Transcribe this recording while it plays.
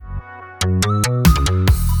So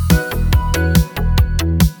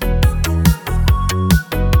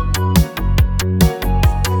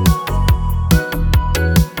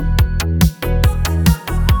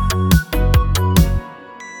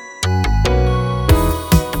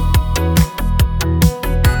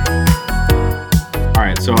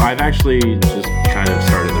I've actually just kind of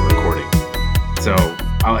started the recording, so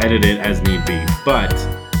I'll edit it as need be. But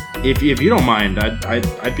if you don't mind,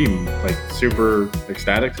 I'd be like super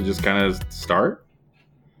ecstatic to just kind of start.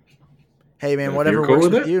 Hey man, whatever works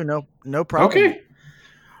with you. No problem. Okay.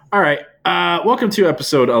 All right. Welcome to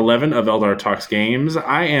episode 11 of Eldar Talks Games.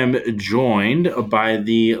 I am joined by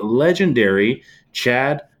the legendary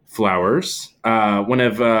Chad Flowers, one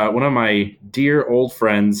of my dear old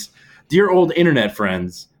internet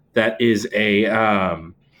friends. That is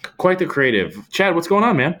quite the creative. Chad, what's going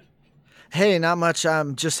on, man? Hey, not much.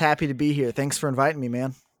 I'm just happy to be here. Thanks for inviting me,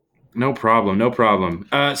 man. No problem.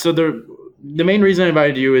 So the main reason I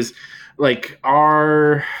invited you is like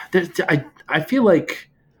I feel like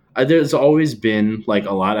there's always been like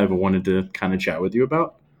a lot I've wanted to kind of chat with you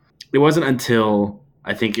about. It wasn't until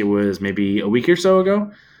I think it was maybe a week or so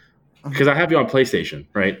ago, because I have you on PlayStation,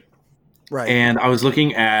 right? Right. And I was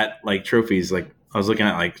looking at like trophies, like I was looking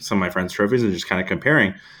at like some of my friends' trophies and just kind of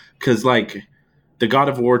comparing, because like the God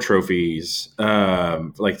of War trophies,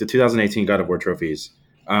 like the 2018 God of War trophies,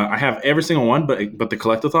 I have every single one, but the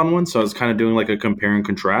collectathon one. So I was kind of doing like a compare and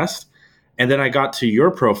contrast, and then I got to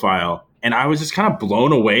your profile, and I was just kind of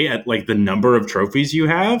blown away at like the number of trophies you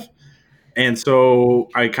have. And so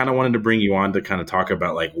I kind of wanted to bring you on to kind of talk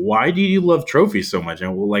about like, why do you love trophies so much,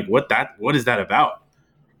 and like what is that about?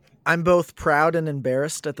 I'm both proud and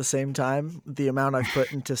embarrassed at the same time, the amount I've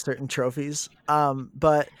put into certain trophies.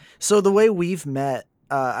 But so the way we've met,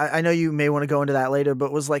 I know you may want to go into that later,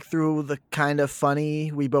 but was like through the kind of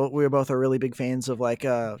funny. We were both are really big fans of like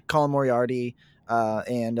Colin Moriarty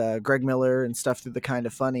and Greg Miller and stuff through the kind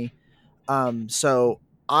of funny. So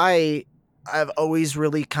I've always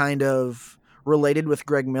really kind of related with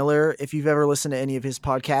Greg Miller. If you've ever listened to any of his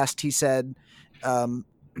podcasts, he said,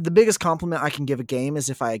 the biggest compliment I can give a game is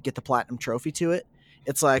if I get the platinum trophy to it.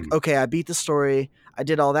 It's like, okay, I beat the story, I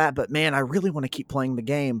did all that, but man, I really want to keep playing the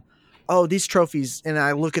game. Oh, these trophies, and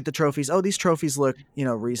I look at the trophies. Oh, these trophies look,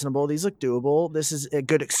 reasonable. These look doable. This is a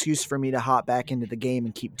good excuse for me to hop back into the game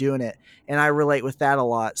and keep doing it. And I relate with that a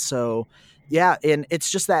lot. So, yeah, and it's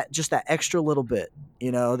just that extra little bit,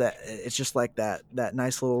 that it's just like that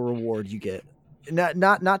nice little reward you get.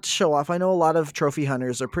 Not to show off. I know a lot of trophy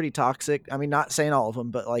hunters are pretty toxic. I mean, not saying all of them,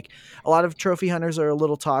 but like a lot of trophy hunters are a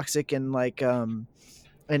little toxic and like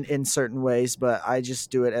in certain ways. But I just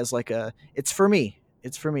do it as like it's for me.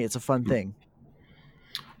 It's a fun thing.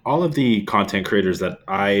 All of the content creators that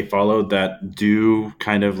I follow that do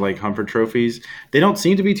kind of like hunt for trophies, they don't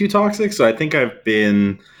seem to be too toxic. So I think I've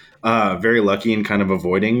been very lucky in kind of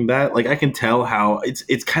avoiding that. Like I can tell how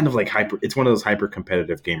it's kind of like it's one of those hyper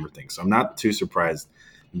competitive gamer things. So I'm not too surprised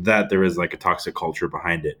that there is like a toxic culture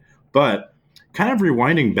behind it. But kind of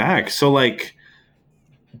rewinding back, so like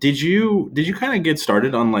did you kind of get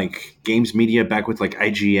started on like games media back with like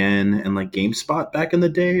IGN and like GameSpot back in the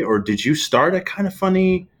day, or did you start at Kind of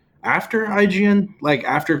Funny after IGN, like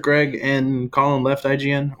after Greg and Colin left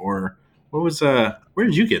IGN, or what was where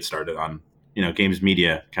did you get started on games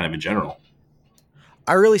media kind of in general?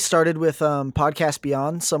 I really started with Podcast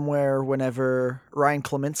Beyond somewhere whenever Ryan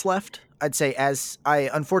Clements left. I'd say as I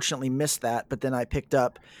unfortunately missed that, but then I picked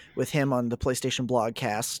up with him on the PlayStation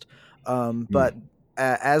Blogcast. But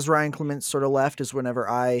as Ryan Clements sort of left is whenever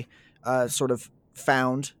I sort of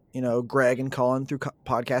found, Greg and Colin through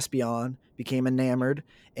Podcast Beyond, became enamored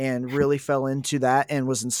and really fell into that and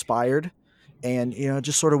was inspired and,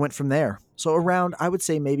 just sort of went from there. So around, I would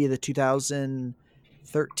say maybe the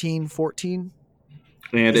 2013, 14.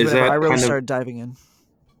 And is that I really started diving in.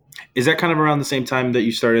 Is that kind of around the same time that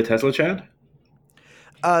you started TeslaChad?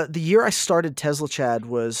 The year I started TeslaChad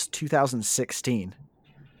was 2016.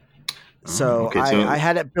 So, okay, I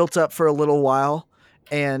had it built up for a little while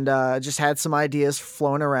and just had some ideas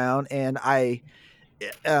flowing around. And I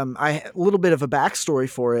a little bit of a backstory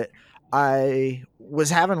for it. I was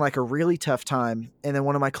having like a really tough time. And then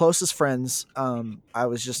one of my closest friends, I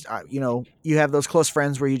was just, you have those close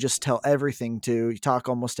friends where you just tell everything to. You talk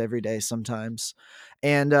almost every day sometimes.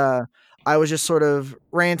 And I was just sort of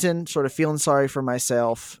ranting, sort of feeling sorry for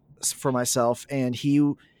myself. And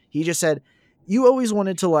he just said, you always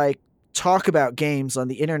wanted to like talk about games on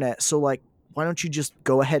the internet. So like, why don't you just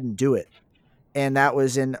go ahead and do it? And that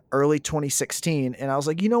was in early 2016. And I was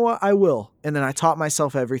like, you know what? I will. And then I taught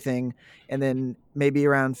myself everything. And then maybe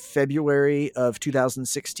around February of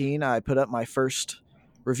 2016, I put up my first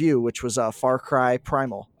review, which was Far Cry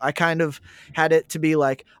Primal. I kind of had it to be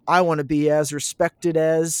like, I want to be as respected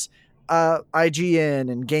as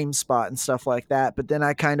IGN and GameSpot and stuff like that. But then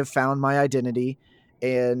I kind of found my identity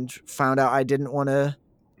and found out I didn't want to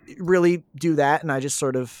really do that. And I just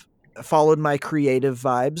sort of followed my creative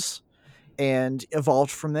vibes and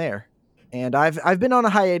evolved from there. And I've been on a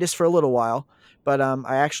hiatus for a little while, but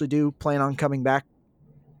I actually do plan on coming back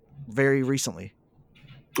very recently.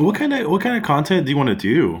 What kind of content do you want to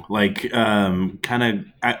do? Like, kind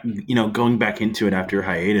of, going back into it after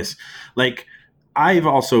hiatus. Like, I've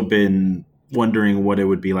also been wondering what it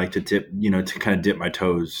would be like to to kind of dip my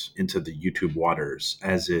toes into the YouTube waters,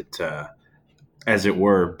 as it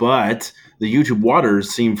were. But the YouTube waters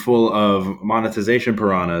seem full of monetization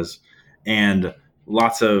piranhas and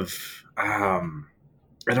lots of, I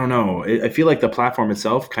don't know. I feel like the platform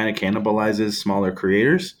itself kind of cannibalizes smaller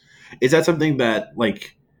creators. Is that something that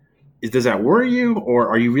like does that worry you, or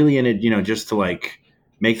are you really in it, just to like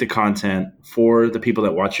make the content for the people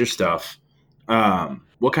that watch your stuff?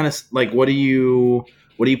 What kind of like what are you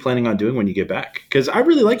planning on doing when you get back? Because I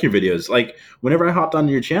really like your videos. Like whenever I hopped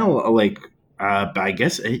onto your channel, like I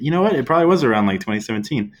guess you know what, it probably was around like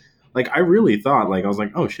 2017. Like I really thought, like I was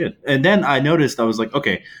like, oh shit, and then I noticed I was like,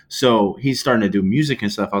 okay, so he's starting to do music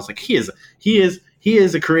and stuff. I was like, he is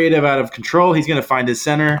a creative out of control. He's gonna find his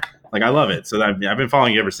center. Like I love it. So I've been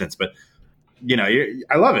following you ever since. But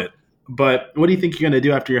I love it. But what do you think you're going to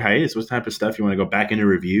do after your hiatus? What type of stuff you want to go back into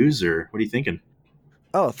reviews, or what are you thinking?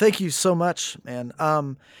 Oh, thank you so much, man.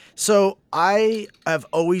 So I have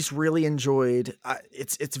always really enjoyed.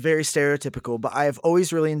 It's very stereotypical, but I have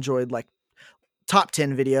always really enjoyed like top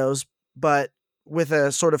 10 videos, but with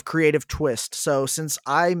a sort of creative twist. So since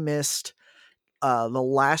I missed the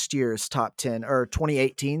last year's top 10 or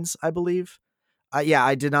 2018's, I believe. Yeah,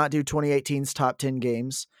 I did not do 2018's top 10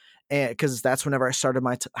 games, and because that's whenever I started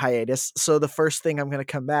my hiatus. So the first thing I'm going to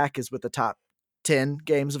come back is with the top 10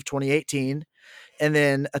 games of 2018 and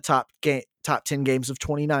then a top 10 games of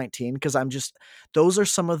 2019 because I'm just those are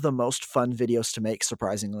some of the most fun videos to make,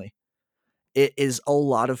 surprisingly. It is a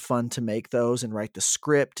lot of fun to make those and write the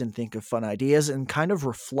script and think of fun ideas and kind of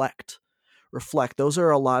reflect. Those are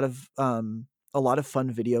a lot of fun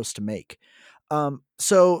videos to make.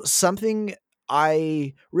 So something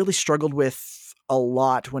I really struggled with a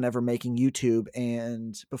lot whenever making YouTube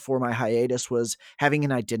and before my hiatus was having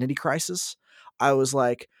an identity crisis. I was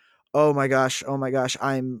like, oh my gosh,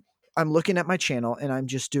 I'm looking at my channel and I'm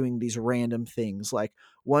just doing these random things. Like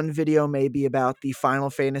one video may be about the Final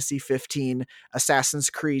Fantasy 15 Assassin's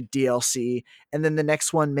Creed DLC, and then the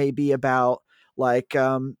next one may be about like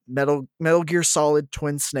Metal Gear Solid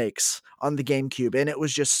Twin Snakes on the GameCube, and it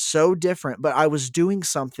was just so different. But I was doing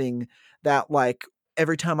something that like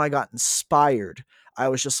every time I got inspired, I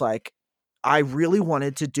was just like, I really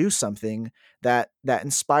wanted to do something that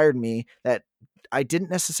inspired me that I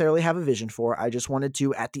didn't necessarily have a vision for. I just wanted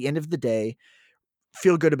to, at the end of the day,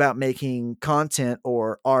 feel good about making content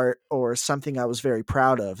or art or something I was very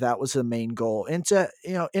proud of. That was the main goal, and to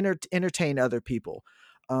entertain other people.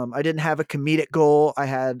 I didn't have a comedic goal. I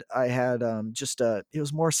had just it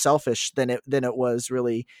was more selfish than it was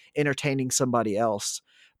really entertaining somebody else.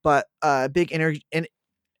 But a big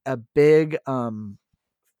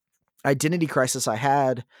identity crisis I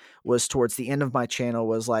had was towards the end of my channel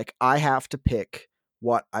was like, I have to pick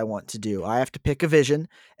what I want to do. I have to pick a vision.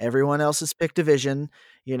 Everyone else has picked a vision.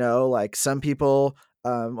 Like some people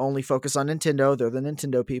only focus on Nintendo. They're the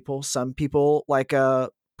Nintendo people. Some people like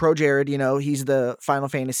Pro Jared, he's the Final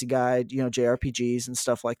Fantasy guy, JRPGs and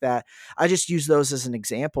stuff like that. I just use those as an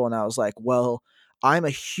example. And I was like, well, I'm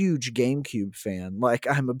a huge GameCube fan. Like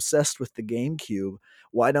I'm obsessed with the GameCube.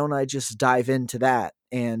 Why don't I just dive into that?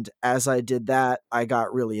 And as I did that, I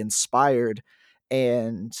got really inspired.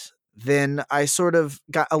 And then I sort of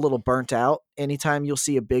got a little burnt out. Anytime you'll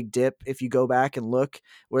see a big dip, if you go back and look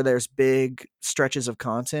where there's big stretches of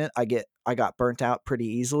content, I got burnt out pretty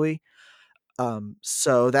easily.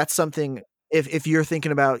 So that's something, if you're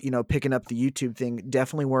thinking about, picking up the YouTube thing,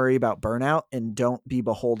 definitely worry about burnout and don't be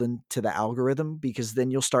beholden to the algorithm, because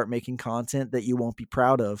then you'll start making content that you won't be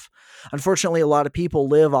proud of. Unfortunately, a lot of people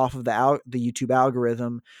live off of the YouTube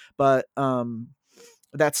algorithm, but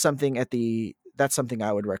that's something that's something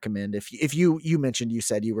I would recommend. If you mentioned, you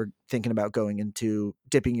said you were thinking about going into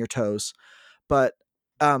dipping your toes, but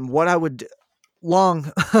what I would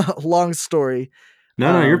long long story.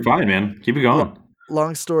 No, no, you're um fine, man. Keep it lo- going.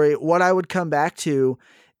 Long story, what I would come back to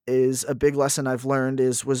is a big lesson I've learned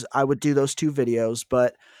was I would do those two videos,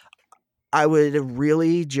 but I would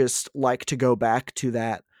really just like to go back to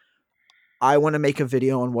that. I want to make a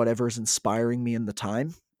video on whatever's inspiring me in the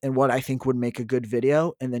time. and what I think would make a good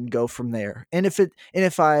video, and then go from there. And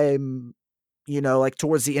if I'm, like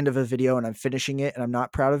towards the end of a video and I'm finishing it and I'm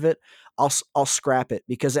not proud of it, I'll scrap it,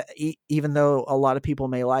 because even though a lot of people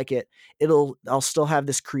may like it, I'll still have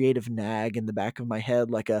this creative nag in the back of my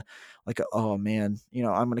head, like a oh man,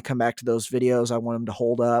 I'm going to come back to those videos. I want them to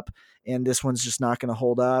hold up, and this one's just not going to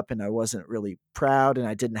hold up, and I wasn't really proud, and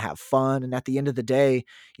I didn't have fun. And at the end of the day,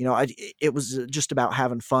 it was just about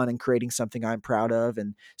having fun and creating something I'm proud of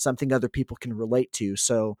and something other people can relate to.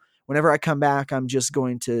 So whenever I come back, I'm just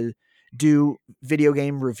going to do video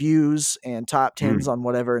game reviews and top tens Mm. on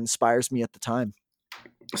whatever inspires me at the time.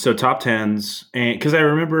 So top tens, and because I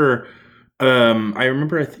remember,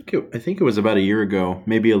 I think it was about a year ago,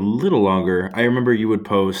 maybe a little longer. I remember you would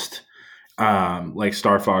post like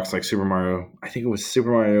Star Fox, like Super Mario. I think it was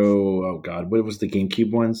Super Mario. Oh God, what was the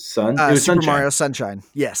GameCube one? Sun. It was Super Sunshine. Mario Sunshine.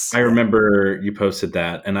 Yes. I Yeah. remember you posted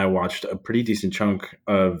that, and I watched a pretty decent chunk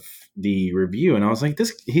of the review, and I was like,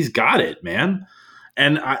 "This, he's got it, man."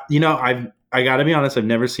 And I got to be honest, I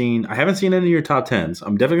haven't seen any of your top tens.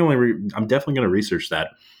 I'm definitely going to research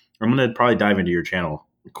that. I'm going to probably dive into your channel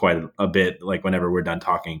quite a bit, like whenever we're done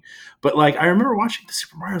talking. But like, I remember watching the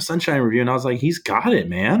Super Mario Sunshine review, and I was like, "He's got it,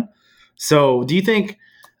 man." So, do you think?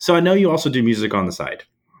 So, I know you also do music on the side,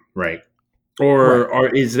 right? Right.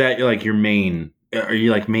 Or is that like your main? Are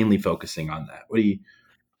you like mainly focusing on that? What do you?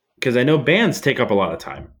 Because I know bands take up a lot of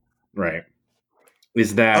time, right?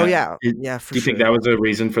 Is Oh that? yeah. Do Yeah, for you think sure. that was a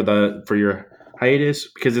reason for your hiatus?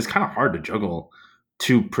 Because it's kind of hard to juggle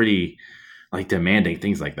two pretty like demanding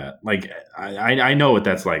things like that. Like I know what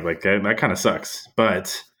that's like. Like that kind of sucks.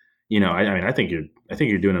 But I mean, I think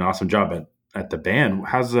you're doing an awesome job at the band.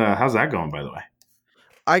 How's that going, by the way?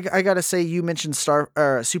 I gotta say, you mentioned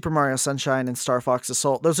Super Mario Sunshine and Star Fox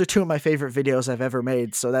Assault. Those are two of my favorite videos I've ever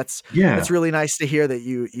made. So that's Yeah, really nice to hear that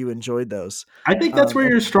you enjoyed those. I think that's where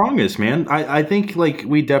And you're strongest, man. I think like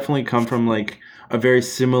we definitely come from like a very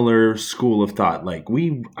similar school of thought. Like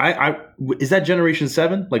is that Generation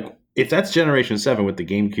 7? Like if that's Generation 7 with the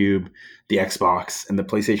GameCube, the Xbox, and the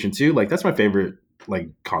PlayStation 2, like that's my favorite like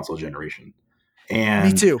console generation. me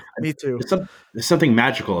And too. Me too. there's, some, there's something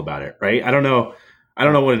magical about it, right? I don't know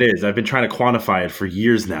what it is. I've been trying to quantify it for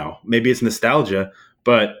years now. Maybe it's nostalgia,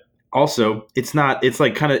 but also it's not. It's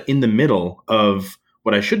like kind of in the middle of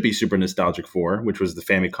what I should be super nostalgic for, which was the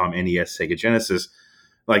Famicom, NES, Sega Genesis.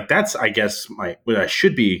 Like that's, I guess, my what I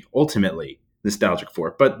should be ultimately nostalgic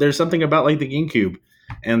for. But there's something about like the GameCube,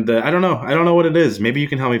 and I don't know. I don't know what it is. Maybe you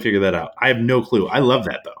can help me figure that out. I have no clue. I love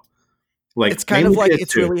that though. It's Like kind of mainly like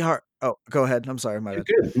it's PS2. really hard. Oh, go ahead. I'm sorry, my You're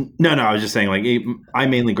bad. good. No, no, I was just saying like I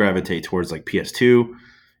mainly gravitate towards like PS2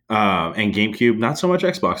 and GameCube. Not so much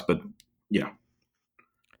Xbox, but yeah.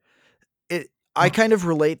 It I kind of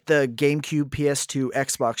relate the GameCube, PS2,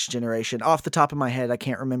 Xbox generation off the top of my head. I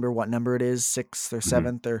can't remember what number it is, sixth or Mhm.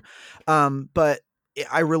 seventh, or but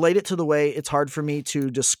I relate it to the way it's hard for me to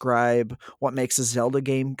describe what makes a Zelda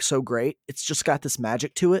game so great. It's just got this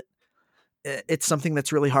magic to it. It's something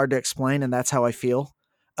that's really hard to explain, and that's how I feel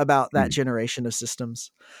about that Mhm. generation of systems.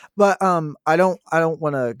 But I don't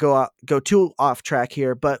want to go too off track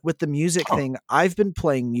here. But with the music Oh, thing, I've been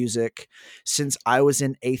playing music since I was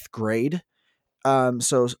in eighth grade,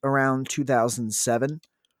 so around 2007.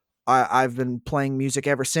 I've been playing music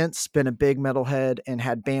ever since, been a big metalhead and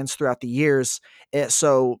had bands throughout the years.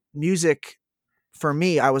 So music for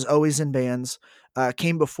me, I was always in bands,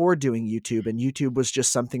 came before doing YouTube, and YouTube was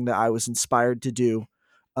just something that I was inspired to do,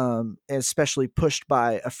 especially pushed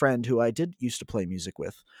by a friend who I did used to play music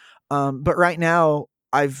with. But right now,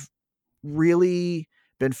 I've really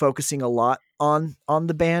been focusing a lot on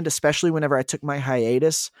the band, especially whenever I took my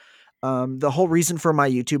hiatus. The whole reason for my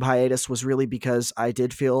YouTube hiatus was really because I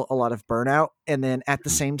did feel a lot of burnout, and then at the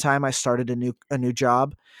mhm. same time, I started a new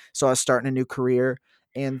job, so I was starting a new career,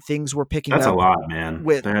 and things were picking That's a up lot, man.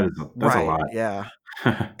 with That's a right, lot. yeah.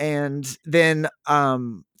 And then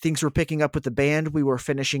things were picking up with the band. We were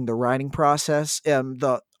finishing the writing process.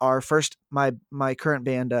 The our first my current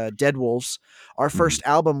band, Dead Wolves, our Mhm. first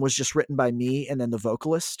album was just written by me and then the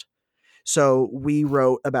vocalist. So we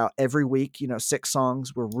wrote about every week, 6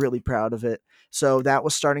 songs. We're really proud of it. So that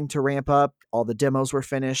was starting to ramp up. All the demos were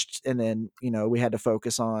finished, and then we had to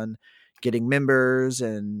focus on getting members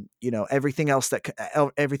and everything else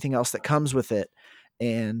that comes with it.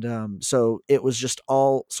 And so it was just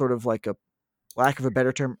all sort of like a lack of a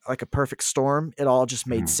better term, like a perfect storm. It all just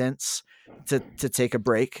made Mhm. sense to take a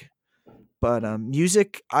break. But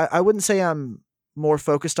music, I wouldn't say I'm more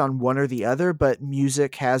focused on one or the other, but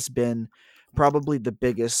music has been probably the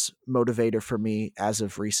biggest motivator for me as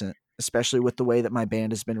of recent, especially with the way that my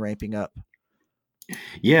band has been ramping up.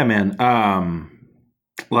 Yeah, man.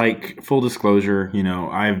 Like full disclosure,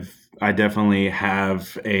 I definitely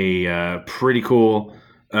have a pretty cool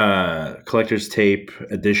collector's tape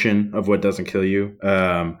edition of What Doesn't Kill You.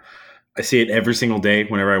 I see it every single day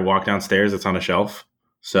whenever I walk downstairs. It's on a shelf.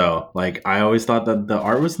 So, like, I always thought that the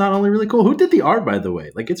art was not only really cool. Who did the art, by the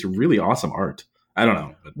way? Like, it's really awesome art. I don't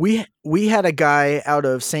know, but We had a guy out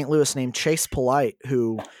of St. Louis named Chase Polite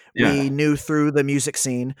who yeah. we knew through the music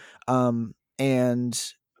scene,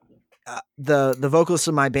 and the vocalist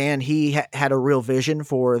of my band, he had a real vision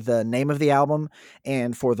for the name of the album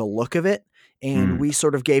and for the look of it, and Mm. we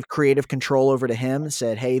sort of gave creative control over to him and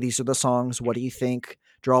said, "Hey, these are the songs. What do you think?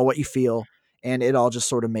 Draw what you feel." And it all just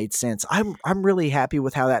sort of made sense. I'm really happy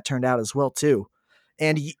with how that turned out as well too.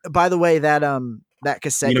 And by the way, that You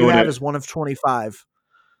cassette know you what? have is one of 25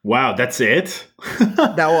 Wow, that's it.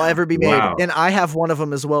 that will ever be made, Wow, and I have one of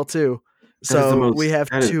them as well too. that is the So we most. have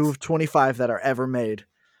two of 25 that are ever made.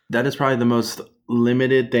 That is probably the most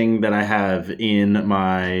limited thing that I have in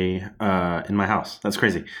my house. That's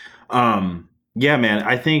crazy. Yeah, man.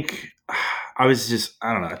 I think I was just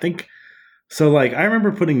I don't know. I think so. Like I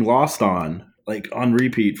remember putting Lost on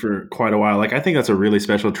repeat for quite a while. Like I think that's a really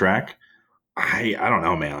special track. I don't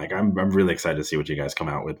know, man. Like I'm really excited to see what you guys come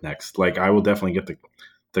out with next. Like I will definitely get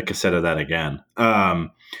the cassette of that again.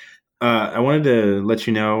 I wanted to let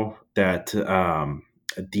you know that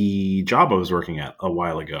the job I was working at a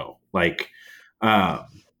while ago, uh,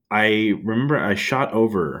 I remember I shot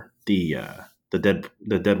over the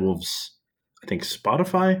Dead Wolves. I think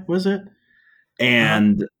Spotify was it, Uh-huh.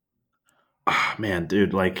 and man,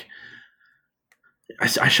 dude, like I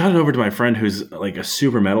shot it over to my friend who's like a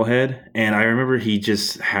super metalhead, and I remember he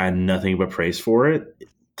just had nothing but praise for it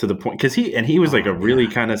to the point because he was like Oh a really yeah.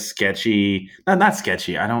 kind of sketchy, not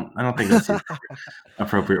sketchy. I don't think that's the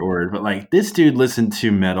appropriate word, but like this dude listened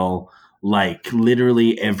to metal like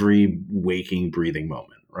literally every waking, breathing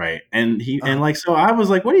moment, right? And Uh-huh. like so, I was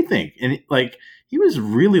like, "What do you think?" And like he was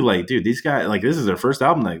really like, "Dude, these guys like this is their first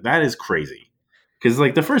album. Like that is crazy." Because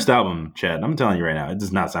like the first album, Chad, I'm telling you right now, it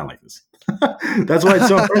does not sound like this. That's why it's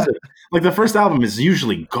so impressive. Like the first album is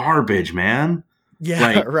usually garbage, man. Yeah,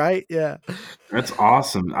 Like right? Yeah. that's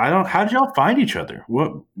awesome. I don't. How did y'all find each other?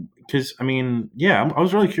 What? Because I mean, yeah, I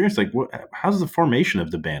was really curious. Like, what? How does the formation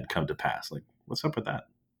of the band come to pass? Like, what's up with that?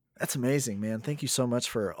 That's amazing, man. Thank you so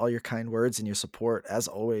much for all your kind words and your support as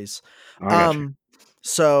always. I got you. Um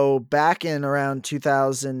so back in around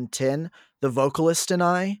 2010, the vocalist and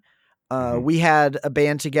I, Hmm. we had a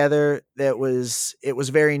band together that was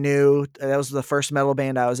very new. That was the first metal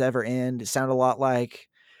band I was ever in. It sounded a lot like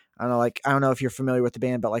I don't know if you're familiar with the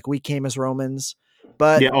band, but like We Came as Romans.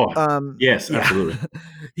 But Yeah. Oh, yes, yeah. absolutely.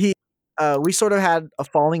 he We sort of had a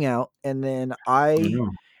falling out, and then I I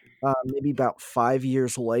know. maybe about 5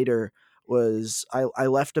 years later I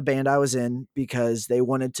left a band I was in because they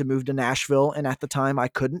wanted to move to Nashville, and at the time I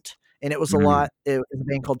couldn't, and it was a Mhm. lot. It was a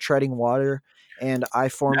band called Treading Water, and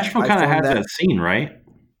Nashville I kind of formed has that. that scene, right?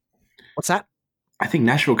 What's that? I think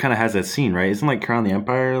Nashville kind of has that scene, right? Isn't like Crown the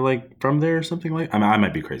Empire like from there or something like? I mean, I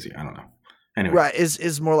might be crazy. I don't know. Anyway. Right,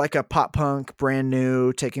 is more like a pop punk, brand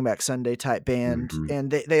new, Taking Back Sunday type band, Hmm.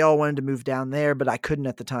 and they all wanted to move down there, but I couldn't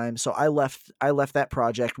at the time, so I left that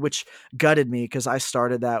project, which gutted me because I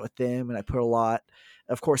started that with them and I put a lot.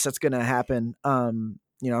 Of course, that's gonna happen. I'm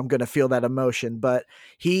gonna feel that emotion. But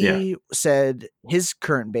Yeah. he said his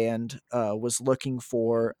current band was looking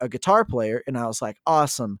for a guitar player, and I was like,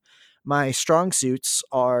 awesome. My strong suits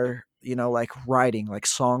are like writing, like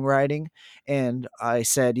songwriting, and I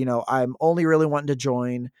said, I'm only really wanting to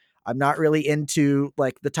join. I'm not really into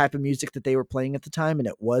like the type of music that they were playing at the time, and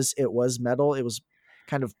it was metal. It was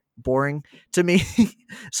kind of boring to me.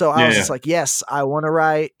 So I Yeah. was Yeah. just like, yes, I want to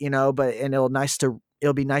write, but and it'll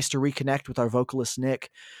be nice to reconnect with our vocalist Nick.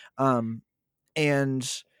 Um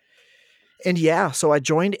and yeah, so I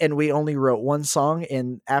joined and we only wrote one song,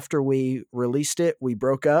 and after we released it, we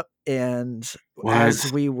broke up. And as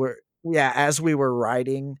What? we were as we were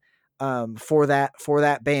writing for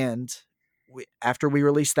that band, after we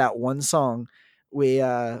released that one song, we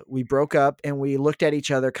broke up and we looked at each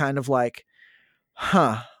other kind of like,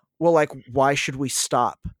 huh, well, like, why should we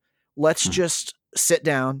stop? Let's Hmm. just sit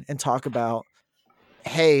down and talk about,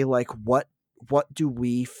 hey, like, what do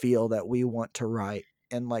we feel that we want to write,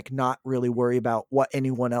 and like not really worry about what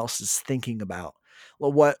anyone else is thinking about.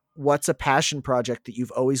 Well, what's a passion project that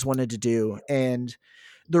you've always wanted to do? And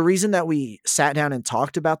the reason that we sat down and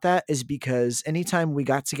talked about that is because anytime we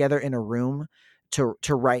got together in a room to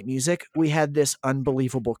write music, we had this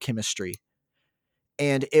unbelievable chemistry,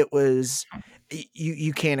 and it was,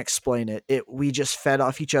 you can't explain it. We just fed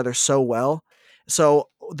off each other so well. So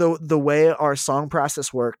the way our song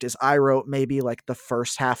process worked is I wrote maybe like the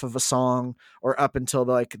first half of a song or up until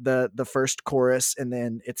like the first chorus, and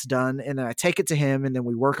then it's done, and then I take it to him, and then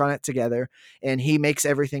we work on it together, and he makes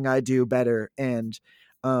everything I do better. And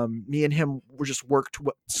me and him were just worked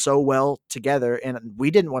so well together, and we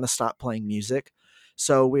didn't want to stop playing music,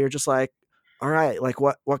 so we were just like, all right, like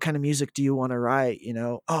what kind of music do you want to write?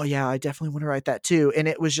 Oh yeah, I definitely want to write that too. And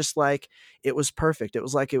it was just like, it was perfect. It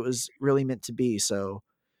was like it was really meant to be. So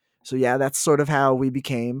yeah, that's sort of how we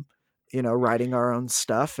became, writing our own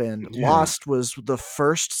stuff. And Yeah. Lost was the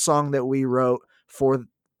first song that we wrote for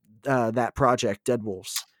that project, Dead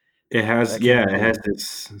Wolves, It has, that came yeah, out it has later.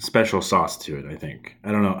 this special sauce to it, I think.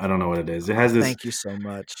 I don't know what it is. It Oh, has this thank you so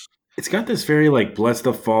much. it's got this very like bless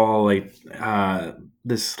the fall, like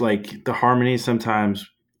this like the harmonies sometimes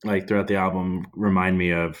like throughout the album remind me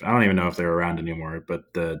of, I don't even know if they're around anymore,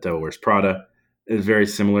 but the Devil Wears Prada is very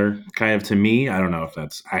similar kind of to me. I don't know if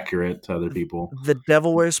that's accurate to other people. The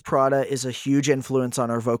Devil Wears Prada is a huge influence on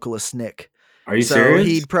our vocalist Nick. Are you So serious?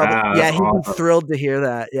 he'd probably, Ah, yeah, that's he'd be awesome. thrilled to hear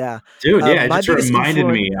that. Yeah. Dude, yeah, it My just biggest reminded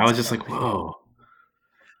influence, me. I was just like, whoa.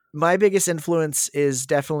 my biggest influence is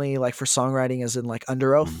definitely like for songwriting is in like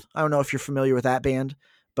Under Oath. I don't know if you're familiar with that band,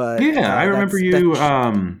 but Yeah, I remember that's you.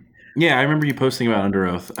 Yeah, I remember you posting about Under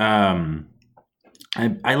Oath.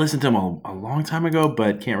 I listened to them a long time ago,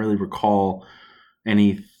 but can't really recall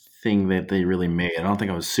anything that they really made. I don't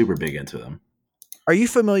think I was super big into them. Are you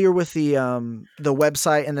familiar with the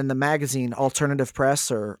website and then the magazine Alternative Press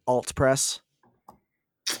or Alt Press?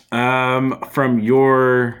 From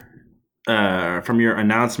your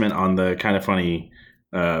announcement on the kind of funny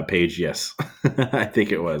page, yes, I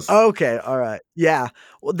think it was. Okay, all right. Yeah.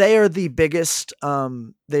 Well, they are the biggest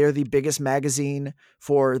magazine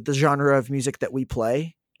for the genre of music that we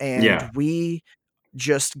play, and Yeah. we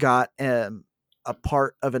just got a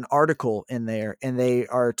part of an article in there, and they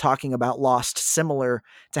are talking about Lost similar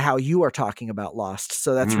to how you are talking about Lost.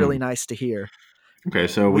 So that's really Mhm. nice to hear. Okay,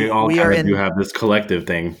 so we We all we are kind of do in have this collective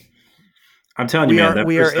thing. I'm telling you, man, that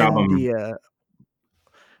we are first in album. the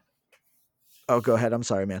oh, go ahead. I'm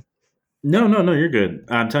sorry, man. No, no, no, you're good.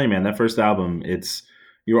 I'm telling you, man, that first album,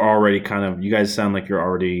 you're already you guys sound like you're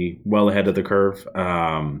already well ahead of the curve.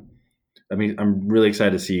 I mean, I'm really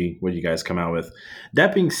excited to see what you guys come out with.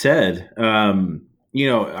 That being said, you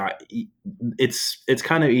know, it's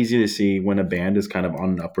kind of easy to see when a band is kind of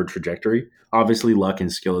on an upward trajectory. Obviously, luck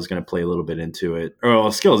and skill is going to play a little bit into it. Or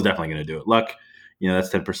well, skill is definitely going to do it. Luck, that's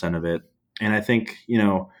 10% of it. And I think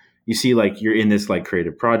you see like you're in this like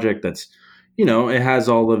creative project that's it has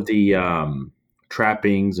all of the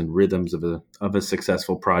trappings and rhythms of a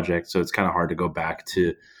successful project. So it's kind of hard to go back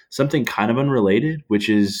to something kind of unrelated, which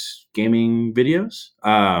is gaming videos.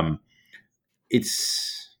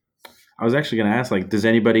 It's I was actually going to ask, like, does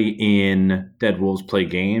anybody in Dead Wolves play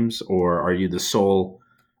games, or are you the sole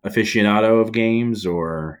aficionado of games,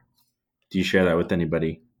 or do you share that with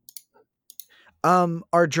anybody?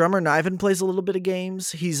 Our drummer Niven plays a little bit of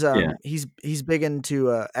games. Yeah. He's big into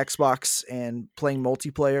Xbox and playing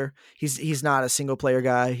multiplayer. He's not a single player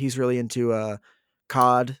guy. He's really into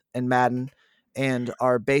COD and Madden. And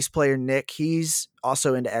our bass player Nick, he's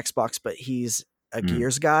also into Xbox, but he's a Mm.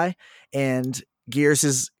 Gears guy. And Gears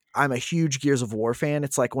is I'm a huge Gears of War fan.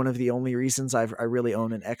 It's like one of the only reasons I really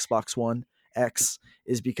own an Xbox One X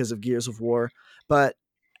is because of Gears of War. But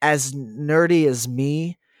as nerdy as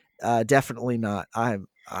me, definitely not.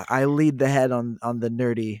 I lead the head on the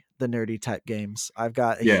nerdy type games. I've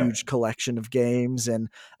got a Yeah. huge collection of games and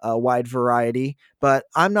a wide variety, but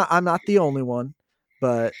I'm not the only one.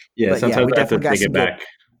 But Yeah. yeah, Sometimes we I have to definitely got take it some good. back.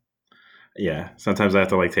 Yeah, sometimes I have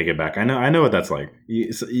to like take it back. I know what that's like.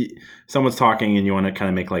 Someone's talking and you want to kind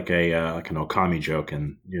of make like an Okami joke,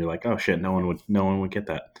 and you're like, oh shit, no one would get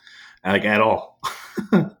that, like at all.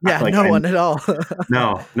 Yeah, like no I one at all.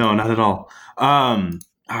 no, no, not at all.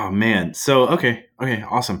 Oh man. So okay,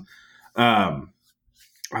 awesome. Um,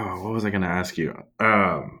 oh, what was I going to ask you?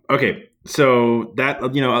 Okay, so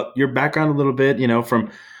that your background a little bit,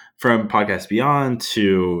 from Podcast Beyond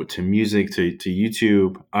to music to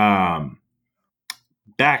YouTube.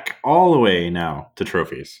 Back all the way now to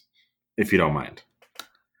trophies, if you don't mind. Oh,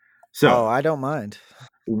 So, I don't mind.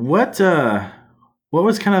 what what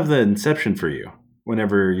was kind of the inception for you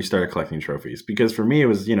whenever you started collecting trophies? Because for me, it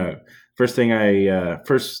was first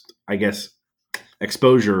I guess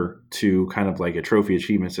exposure to kind of like a trophy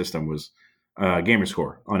achievement system was gamer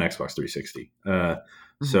score on Xbox 360. Mhm.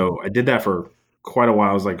 So I did that for quite a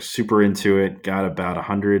while. I was like super into it. Got about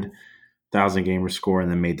 100,000 gamer score,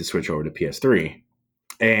 and then made the switch over to PS3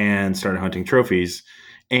 and started hunting trophies.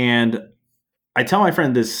 And I tell my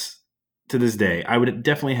friend this to this day, I would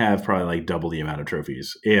definitely have probably like double the amount of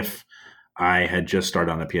trophies if I had just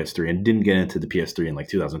started on a PS3 and didn't get into the PS3 in like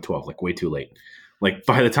 2012, like way too late. Like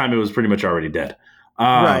by the time it was pretty much already dead.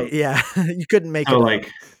 Right, Um, yeah. You couldn't make so it up.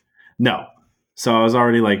 like no, so I was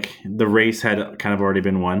already like the race had kind of already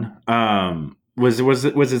been won. Was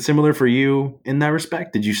it similar for you in that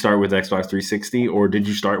respect? Did you start with Xbox 360 or did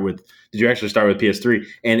you actually start with PS3?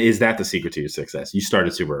 And is that the secret to your success? You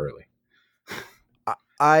started super early.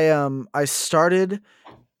 I started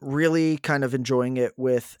really kind of enjoying it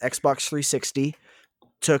with Xbox 360.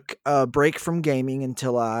 Took a break from gaming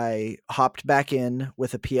until I hopped back in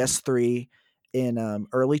with a PS3 in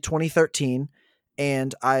early 2013,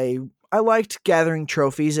 and I liked gathering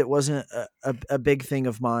trophies. It wasn't a big thing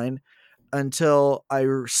of mine until I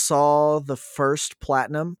saw the first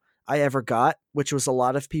platinum I ever got, which was a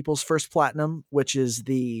lot of people's first platinum, which is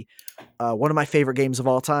the one of my favorite games of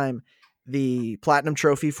all time, the platinum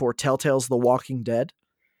trophy for Telltale's The Walking Dead.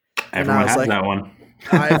 And I Everyone was has like, that one.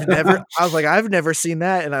 I've never seen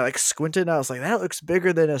that. And I like squinted and I was like, that looks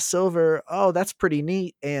bigger than a silver. Oh, that's pretty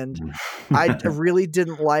neat. And really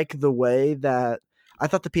didn't like the way that I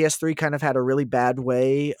thought the PS3 kind of had a really bad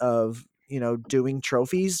way of, doing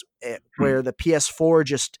trophies where the PS4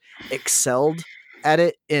 just excelled at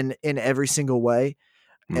it in every single way,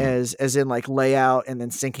 as in like layout and then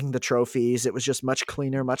syncing the trophies. It was just much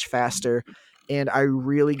cleaner, much faster. And I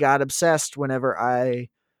really got obsessed whenever I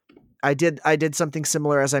did something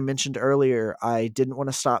similar. As I mentioned earlier, I didn't want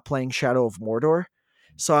to stop playing Shadow of Mordor.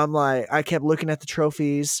 So I'm like, I kept looking at the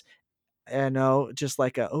trophies and just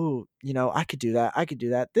like, oh, I could do that. I could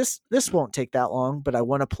do that. This won't take that long, but I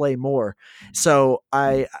want to play more. So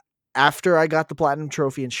after I got the platinum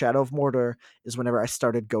trophy in Shadow of Mordor is whenever I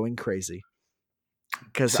started going crazy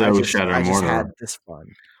because I So just Shadow I and just Mordor. had this fun.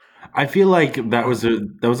 I feel like that was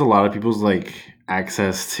a lot of people's like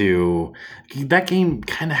access to that game.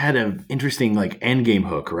 Kind of had an interesting like end game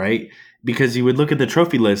hook, right? Because you would look at the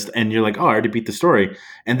trophy list and you're like, oh, I already beat the story,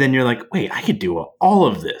 and then you're like, wait, I could do all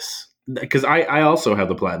of this because I also have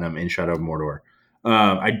the platinum in Shadow of Mordor.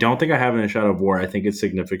 I don't think I have it in Shadow of War. I think it's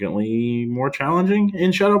significantly more challenging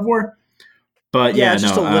in Shadow of War. But Yeah, yeah,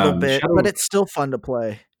 just no, a little bit, but Shadow. it's still fun to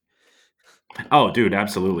play. Oh, dude,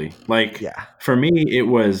 absolutely. Like Yeah, for me, it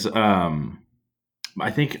was. I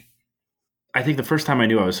think the first time I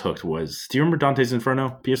knew I was hooked was. Do you remember Dante's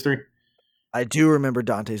Inferno PS3? I do remember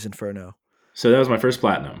Dante's Inferno. So that was my first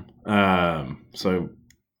platinum. So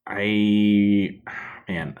I,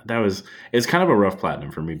 man, that was it's kind of a rough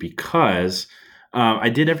platinum for me because I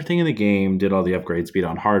did everything in the game, did all the upgrades, beat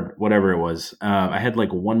on hard, whatever it was. I had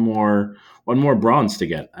like one more bronze to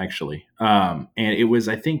get actually, and it was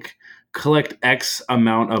I think collect X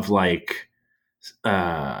amount of like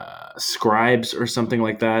scribes or something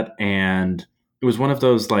like that, and it was one of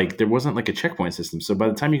those like there wasn't like a checkpoint system. So by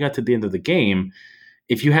the time you got to the end of the game,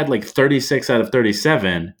 if you had like 36 out of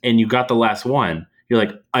 37 and you got the last one, you're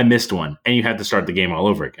like, I missed one, and you had to start the game all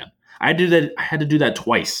over again. I had to do that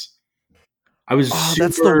twice. I was Oh,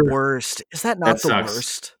 that's the super. worst. Is that That not the sucks.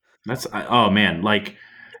 worst? Oh man, like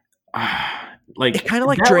It like kind of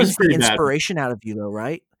like that was drains the pretty bad. inspiration out of you though,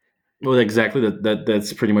 right? Well, exactly.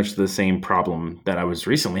 That's pretty much the same problem that I was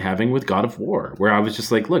recently having with God of War, where I was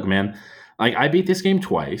just like, look, man, like I beat this game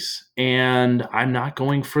twice, and I'm not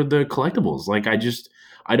going for the collectibles. Like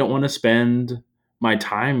I don't want to spend my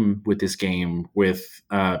time with this game with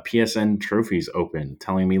PSN trophies open,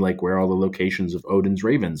 telling me like where all the locations of Odin's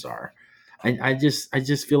ravens are. I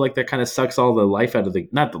just feel like that kind of sucks all the life out of the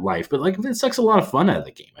not the life, but like it sucks a lot of fun out of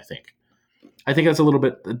the game. I think that's a little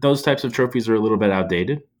bit. Those types of trophies are a little bit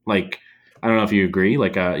outdated. Like, I don't know if you agree.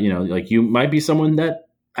 Like, like you might be someone that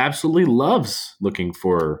absolutely loves looking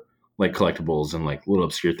for like collectibles and like little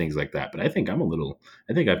obscure things like that. But I think I'm a little.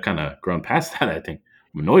 I think I've kind of grown past that. I think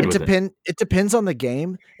I'm annoyed with it. It depends on the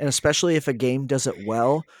game, and especially if a game does it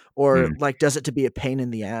well or Hmm. like does it to be a pain in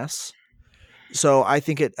the ass. So I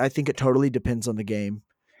think it totally depends on the game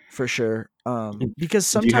for sure. Because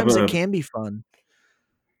Do you have sometimes it a can be fun.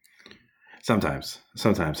 sometimes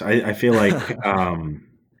I feel like I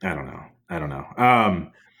don't know. I don't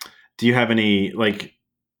know. Do you have any like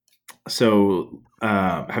so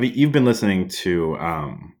have you've been listening to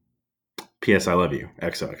PS I Love You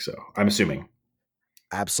XOXO? I'm assuming. I don't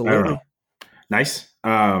know. Absolutely. Nice.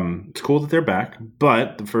 It's cool that they're back,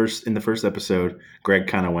 but the first episode, Greg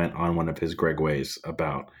kind of went on one of his Greg ways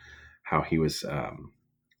about how he was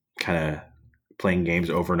kind of playing games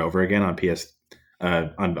over and over again on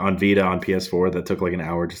on Vita on PS4 that took like an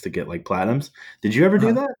hour just to get like platinums. Did you ever do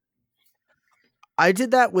Uh-huh. that? I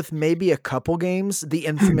did that with maybe a couple games. The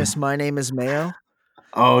infamous My Name Is Mayo.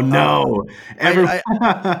 Oh Uh, no! Everyone.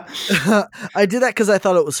 I I did that because I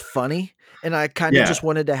thought it was funny, and I kind of Yeah. just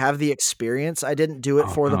wanted to have the experience. I didn't do it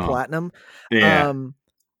Oh for the no. platinum. Yeah. Um,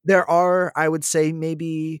 there are, I would say,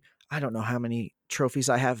 maybe I don't know how many trophies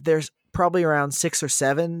I have. There's probably around 6 or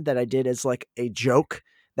 7 that I did as like a joke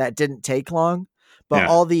that didn't take long. But Yeah.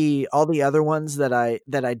 all the other ones that I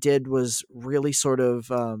did was really sort of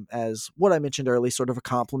as what I mentioned earlier, sort of a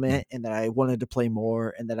compliment, and that I wanted to play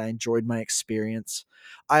more, and that I enjoyed my experience.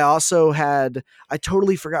 I also had I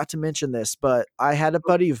totally forgot to mention this, but I had a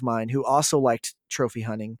buddy of mine who also liked trophy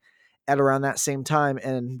hunting at around that same time,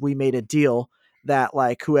 and we made a deal that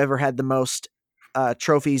like whoever had the most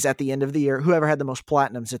trophies at the end of the year, whoever had the most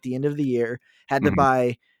platinums at the end of the year, had to Mhm.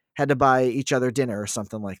 buy had to buy each other dinner or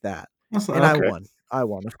something like that. That's And I okay. won. I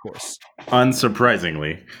won, of course.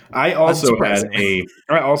 Unsurprisingly, Unsurprisingly.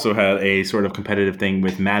 I also had a sort of competitive thing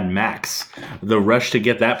with Mad Max, the rush to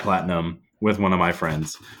get that platinum with one of my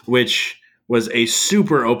friends, which was a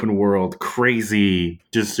super open world, crazy,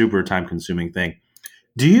 just super time consuming thing.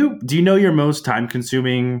 Do you know your most time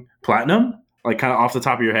consuming platinum? Like kind of off the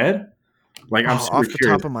top of your head? Like I'm Oh, super off the curious.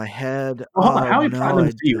 top of my head, Well, hold on. How many no, platinums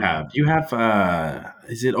I do you have? don't. Do you have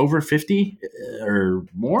is it over 50 or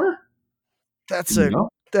more? Do That's you a know?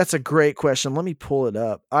 that's a great question. Let me pull it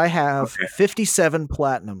up. I have Okay. 57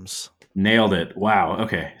 platinums. Nailed it. Wow.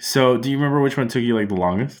 Okay. So, do you remember which one took you like the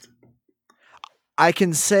longest? I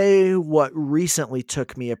can say what recently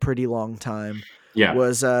took me a pretty long time Yeah.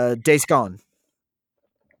 was Days Gone.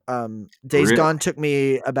 Days Really? Gone took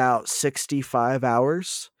me about 65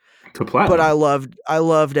 hours, To but platinum. I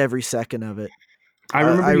loved every second of it. I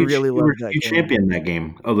remember I really loved that you game. championed that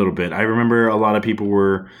game a little bit. I remember a lot of people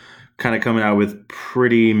were kind of coming out with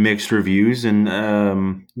pretty mixed reviews, and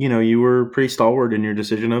you were pretty stalwart in your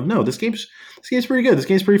decision of no, this game's pretty good. This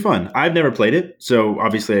game's pretty fun. I've never played it, so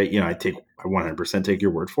obviously, I 100% take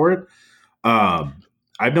your word for it. Um,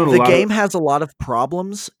 I've known a The lot of game has a lot of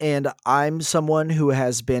problems, and I'm someone who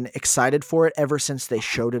has been excited for it ever since they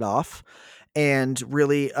showed it off, and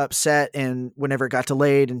really upset and whenever it got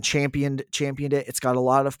delayed and championed it. It's got a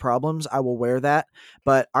lot of problems. I will wear that,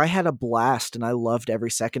 but I had a blast and I loved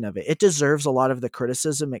every second of it. It deserves a lot of the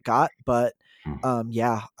criticism it got, but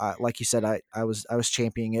yeah, like you said, I was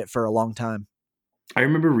championing it for a long time. I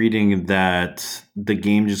remember reading that the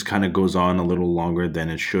game just kind of goes on a little longer than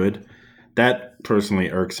it should. That personally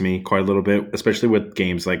irks me quite a little bit, especially with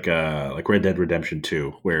games like Red Dead Redemption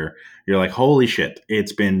 2, where you're like, "Holy shit,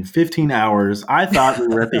 it's been 15 hours. I thought we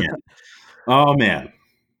were at the end." Oh man.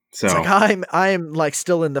 It's like So, I'm like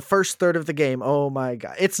still in the first third of the game. Oh my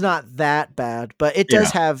god. It's not that bad, but yeah. it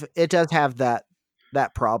does have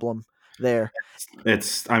that problem there.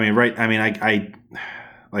 It's I mean I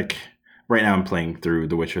like right now I'm playing through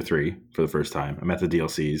The Witcher 3 for the first time. I'm at the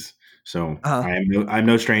DLCs. So, Uh I'm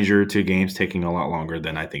no stranger to games taking a lot longer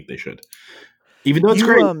than I think they should. Even though it's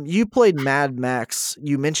great. You played Mad Max.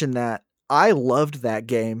 You mentioned that. I loved that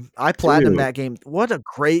game. I platinumed Dude, that game. What a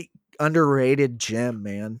great underrated gem,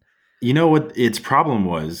 man. you know what its problem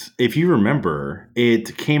was? If you remember,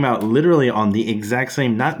 it came out literally on the exact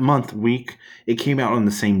same, not month, week. It came out on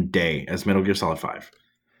the same day as Metal Gear Solid 5.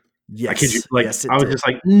 I kid you. Yes. Like, Yes, I it was did. just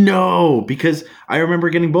like, no, because I remember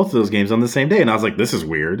getting both of those games on the same day, and I was like, this is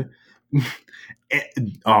weird.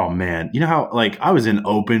 Oh man, you know how like I was in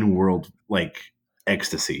open world like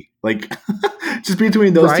ecstasy, like just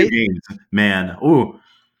between those two Right? games, man. Ooh,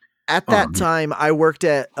 At oh that man. time, I worked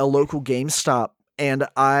at a local GameStop, and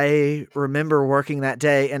I remember working that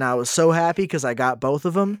day, and I was so happy because I got both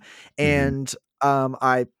of them. Mhm. And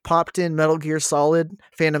I popped in Metal Gear Solid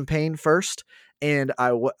Phantom Pain first, and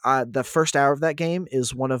the first hour of that game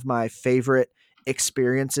is one of my favorite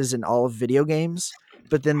experiences in all of video games.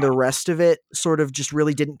 But then the rest of it sort of just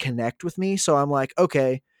really didn't connect with me. So I'm like,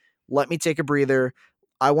 okay, let me take a breather.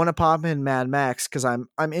 I want to pop in Mad Max because I'm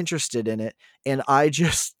interested in it, and I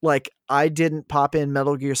just like I didn't pop in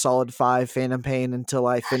Metal Gear Solid 5 Phantom Pain until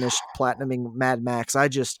I finished platinuming Mad Max.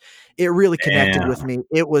 It really connected with Damn. me.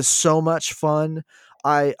 It was so much fun.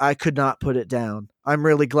 I could not put it down. I'm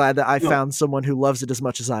really glad that I No, found someone who loves it as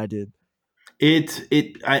much as I did.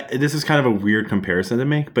 this is kind of a weird comparison to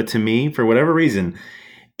make, but to me, for whatever reason,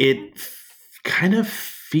 kind of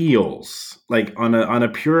feels like on a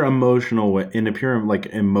pure emotional way, in a pure like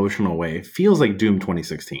emotional way, it feels like Doom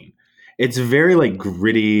 2016. It's very like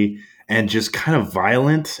gritty and just kind of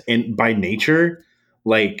violent and by nature,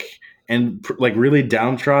 like like really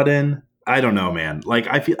downtrodden. I don't know, man. Like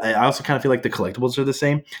I also kind of feel like the collectibles are the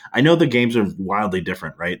same. I know the games are wildly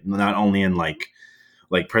different, right? Not only in like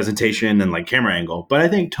presentation and like camera angle. But I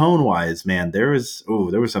think tone wise, man, there was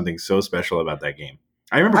something so special about that game.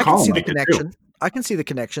 I remember I could Colin see the liked it too. connection. I can see the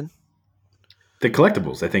connection. The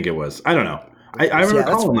collectibles, I think it was. I don't know. I Yeah, remember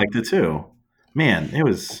that's Colin fair. liked it too. Man, it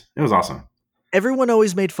was awesome. Everyone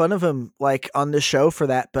always made fun of him, like on the show for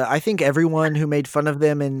that, but I think everyone who made fun of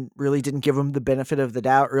them and really didn't give him the benefit of the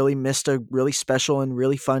doubt really missed a really special and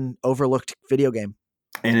really fun overlooked video game.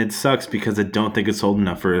 And it sucks because I don't think it's sold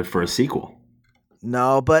enough for a sequel.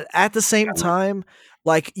 No, but at the same Kinda. time,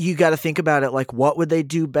 like you got to think about it. Like, what would they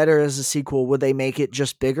do better as a sequel? Would they make it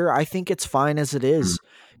just bigger? I think it's fine as it Mm, is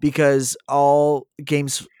because all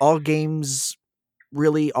games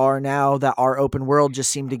really are now that are open world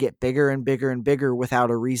just seem to get bigger and bigger and bigger without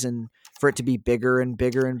a reason for it to be bigger and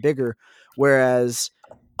bigger and bigger. Whereas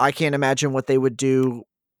I can't imagine what they would do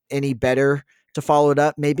any better to follow it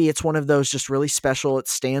up. Maybe it's one of those just really special. It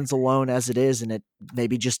stands alone as it is, and it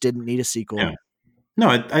maybe just didn't need a sequel. yeah. No,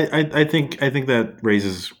 I think that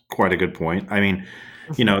raises quite a good point. I mean,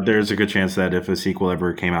 Mhm. there's a good chance that if a sequel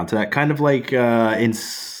ever came out to that, kind of like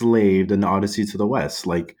Enslaved and Odyssey to the West,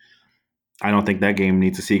 like I don't think that game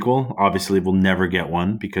needs a sequel. Obviously, we'll never get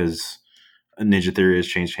one because Ninja Theory has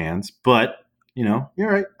changed hands. But you're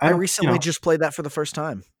right. I recently just played that for the first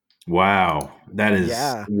time. Wow, that is.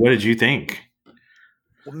 Yeah. What did you think?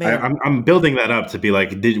 Well, I, man, I'm building that up to be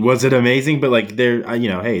like, was it amazing? But like,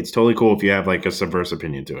 hey, it's totally cool if you have like a subversive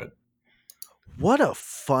opinion to it. what a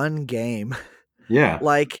fun game. Yeah,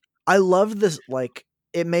 Like, I love this, like,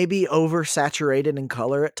 it may be oversaturated in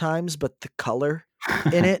color at times, but the color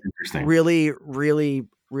in it interesting. really, really,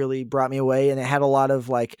 really brought me away. And it had a lot of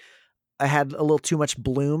like, I had a little too much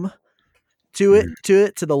bloom Mm,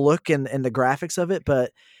 to the look and the graphics of it,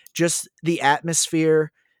 but just the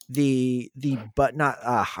atmosphere, the but not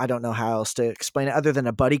I don't know how else to explain it other than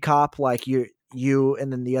a buddy cop, like you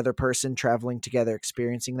and then the other person traveling together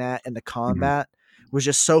experiencing that, and the mhm. combat was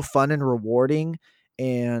just so fun and rewarding.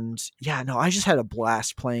 And yeah, no, I just had a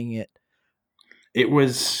blast playing it. It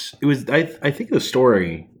was. I think the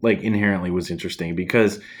story like inherently was interesting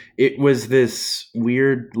because it was this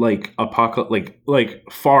weird like like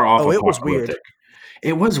far off Oh, it was weird. apocalyptic.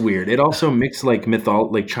 It was weird. It also mixed like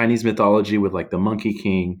like Chinese mythology with like the Monkey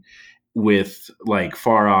King with like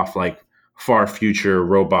far off like far future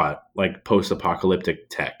robot like post apocalyptic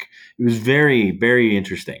tech. It was very very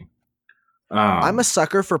interesting. I'm a Um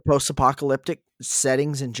sucker for post-apocalyptic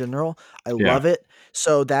settings in general. I yeah, love it.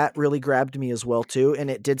 So that really grabbed me as well too, and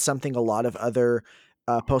it did something a lot of other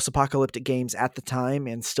post-apocalyptic games at the time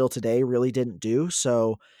and still today really didn't do.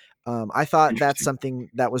 So I thought that's interesting something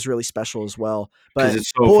that was really special as well. because But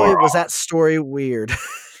it's so far boy, was off. that story weird.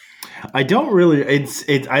 I don't really.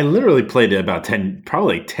 I literally played it about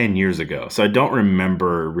probably like 10 years ago, so I don't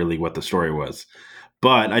remember really what the story was.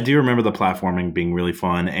 But I do remember the platforming being really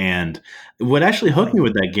fun, and what actually hooked me Mhm.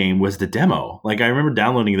 with that game was the demo. Like I remember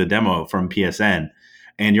downloading the demo from PSN,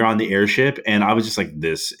 and you're on the airship, and I was just like,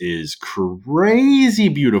 "This is crazy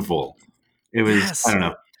beautiful." It was. I Yes, don't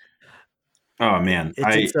know. Oh man, it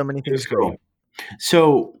did so many it was things great. cool.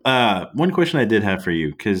 So, one question I did have for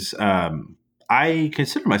you, because I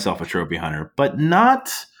consider myself a trophy hunter, but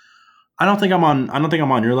not. I don't think I'm on. I don't think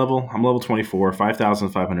I'm on your level. I'm level 24,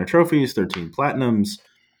 5,500 trophies, 13 platinums,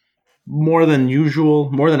 more than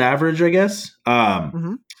usual, more than average, I guess.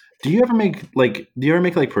 Mhm. Do you ever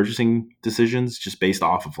make like purchasing decisions just based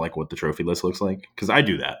off of like what the trophy list looks like? Because I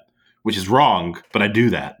do that, which is wrong, but I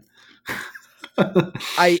do that.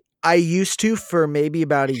 I used to for maybe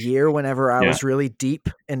about a year whenever I Yeah, was really deep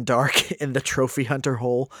and dark in the trophy hunter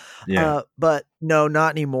hole. yeah, But no,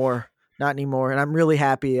 not anymore. Not anymore. And I'm really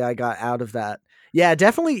happy I got out of that. Yeah,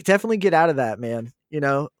 definitely get out of that, man.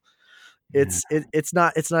 yeah. It's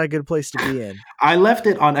not a good place to be in. I left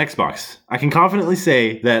it on Xbox. I can confidently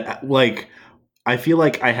say that like I feel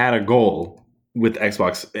like I had a goal with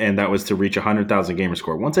Xbox, and that was to reach 100,000 gamer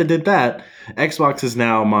score. Once I did that, Xbox is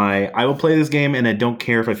now my I will play this game and I don't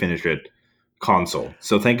care if I finish it console.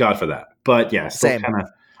 So thank God for that. But yeah, still Same. kind of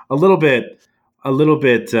a little bit, a little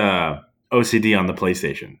bit OCD on the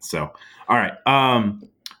PlayStation. So all right,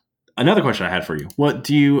 another question I had for you: what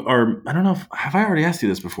do you, or I don't know, if, have I already asked you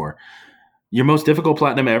this before? Your most difficult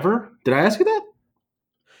platinum ever? Did I ask you that?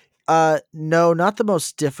 No, not the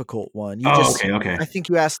most difficult one. Oh, okay, okay. I think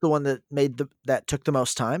you asked the one that took the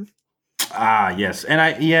most time. Ah, yes. And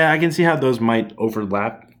I can see how those might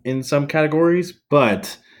overlap in some categories,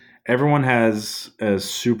 but everyone has a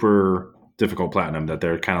super difficult platinum that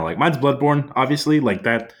they're kind of like, mine's Bloodborne, obviously. Like,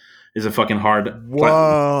 that is a fucking hard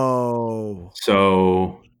platinum. Whoa.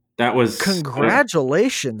 So that was, I don't know.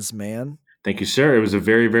 Congratulations, man. Thank you, sir. It was a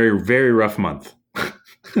very, very, very rough month.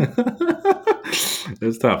 It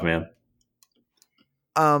was tough, man.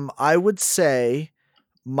 I would say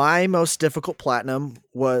My most difficult platinum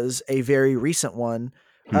was a very recent one.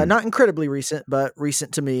 Hmm. Not incredibly recent, but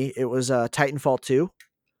recent to me. It was Titanfall 2,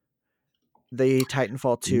 the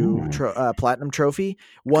Titanfall 2 Ooh. platinum trophy.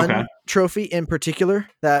 Okay. One trophy in particular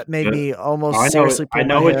that made Yep. me Oh, almost I know it. seriously I pull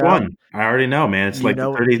my know which hair out. one. I already know, man. It's You like the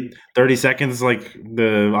know, 30 seconds, like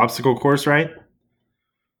the obstacle course, right?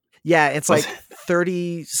 yeah, it's Was like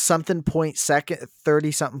 30 something point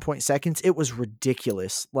seconds. It was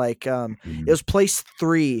ridiculous. Like it Mhm. was place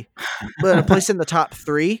 3, but a place in the top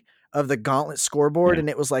 3 of the gauntlet scoreboard, Yeah. and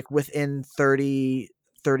it was like within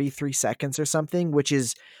 33 seconds or something, which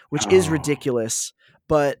is Oh, ridiculous.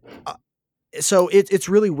 But so it's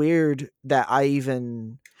really weird that I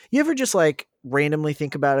even, you ever just like randomly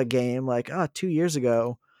think about a game like, 2 years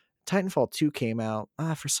ago Titanfall 2 came out.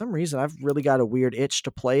 For some reason I've really got a weird itch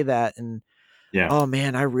to play that, and yeah. oh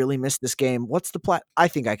man, I really miss this game. What's the plat? I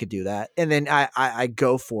think I could do that, and then I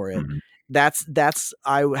go for it. Mhm. That's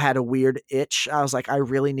I had a weird itch. I was like, I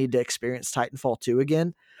really need to experience Titanfall 2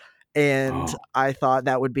 again, and Oh, I thought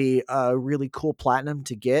that would be a really cool platinum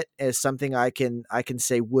to get as something I can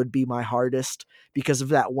say would be my hardest because of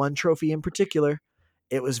that one trophy in particular.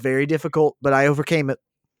 It was very difficult, but I overcame it.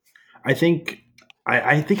 I think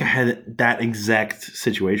I think I had that exact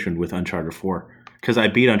situation with Uncharted 4 because I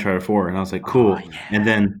beat Uncharted 4 and I was like, Oh cool. And yeah.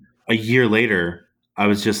 then a year later, I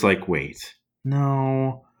was just like, wait,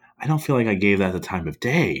 no, I don't feel like I gave that the time of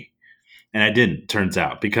day. And I didn't, turns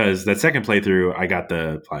out, because that second playthrough, I got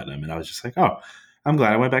the platinum, and I was just like, "Oh, I'm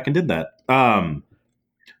glad I went back and did that."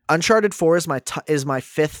 Uncharted 4 is my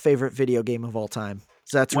fifth favorite video game of all time.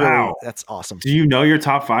 So Wow. that's awesome. Do you know your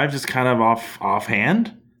top five just kind of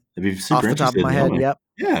offhand? I'd be super Off the top of interested my to tell head, me. yep.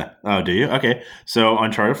 Yeah. Oh, do you? Okay. So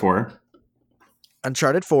Uncharted 4.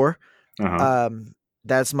 Uncharted 4. Uh huh. Um,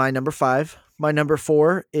 that's my number 5. My number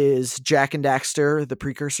 4 is Jack and Daxter: The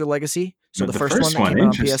Precursor Legacy. So the The first one first that one, came out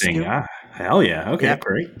on interesting. PS2. Ah, hell yeah. Okay, Yep.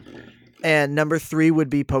 great. And number 3 would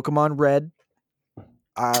be Pokemon Red.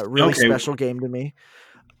 Really Okay, special game to me.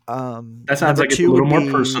 that sounds Number like it's a 2 little would more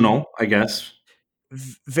be personal, I guess.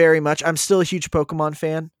 very much. I'm still a huge Pokemon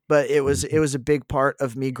fan, but it Mhm. was a big part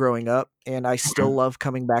of me growing up, and I Okay. still love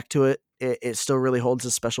coming back to it. It still really holds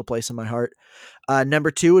a special place in my heart.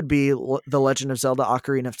 Number 2 would be The Legend of Zelda: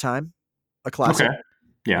 Ocarina of Time, a Okay. classic.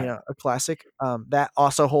 Yeah. A classic. That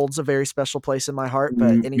also holds a very special place in my heart.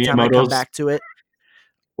 But anytime I come Miyamoto's back to it,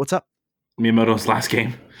 what's up? Miyamoto's last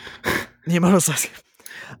game. Miyamoto's last.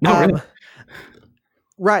 No, really. Um,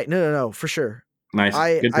 right. No, no, no, for sure. Nice.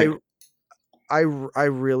 I, Good I, pick. I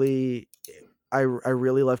really, I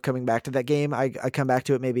really love coming back to that game. I come back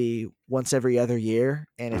to it maybe once every other year,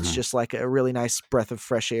 and it's Mhm. just like a really nice breath of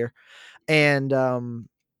fresh air. And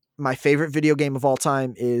my favorite video game of all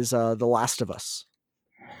time is The Last of Us.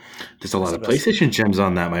 There's a lot Last of of Us. PlayStation gems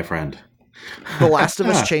on that, my friend. The Last of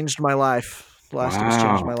Us changed my life. The Last of Us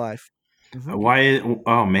changed Wow. my life. Hmm. Why?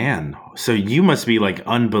 Oh man. So you must be like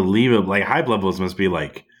unbelievable. Like hype levels must be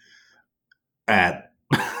like at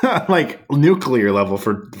like nuclear level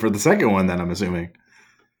for the second one. Then I'm assuming.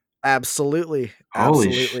 Absolutely,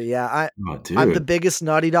 Holy sh! absolutely. Yeah, Oh, I'm the dude. biggest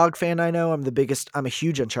Naughty Dog fan I know. I'm a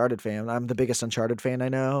huge Uncharted fan. I'm the biggest Uncharted fan I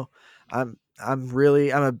know. I'm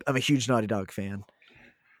a huge Naughty Dog fan.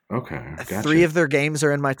 Okay, Three gotcha. of their games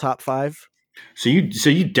are in my top 5. So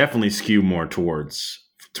you definitely skew more towards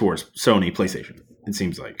Sony PlayStation. It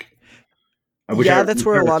seems like. Yeah, Which I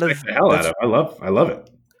respect the hell out of. I love it.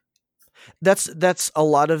 that's a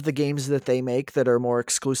lot of the games that they make that are more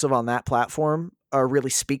exclusive on that platform really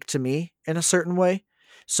speak to me in a certain way.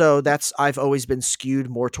 So that's I've always been skewed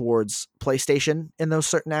more towards PlayStation in those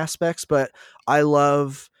certain aspects, but I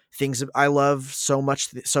love so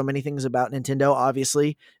many things about Nintendo,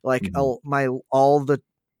 obviously. Like Mhm. all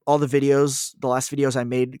the videos, the last videos I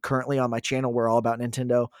made currently on my channel were all about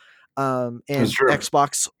Nintendo. That's And true.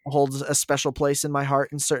 Xbox holds a special place in my heart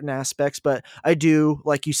in certain aspects, but I do,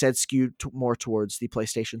 like you said, skew more towards the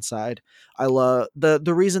PlayStation side. I love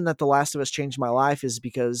the reason that The Last of Us changed my life is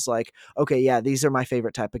because, like, okay, yeah, these are my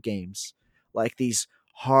favorite type of games, like these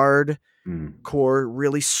hardcore, Mm.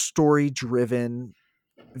 really story driven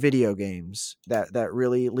video games that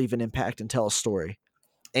really leave an impact and tell a story.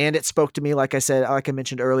 And it spoke to me, like I said, like I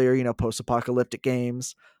mentioned earlier, post apocalyptic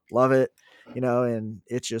games, love it, and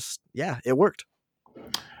it's just, yeah, it worked.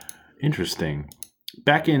 Interesting.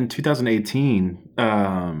 Back in 2018,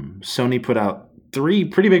 Sony put out three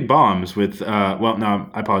pretty big bombs with, well, no,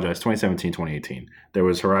 I apologize, 2017, 2018. There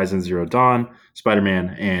was Horizon Zero Dawn, Spider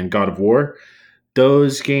Man, and God of War.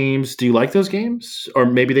 Those games, do you like those games? Or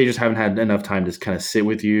maybe they just haven't had enough time to kind of sit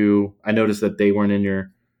with you. I noticed that they weren't in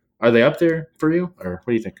your. Are they up there for you? Or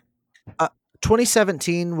what do you think? Uh,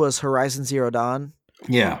 2017 was Horizon Zero Dawn.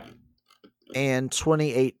 Yeah, and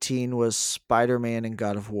 2018 was Spider-Man and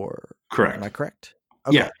God of War. Am I correct. correct?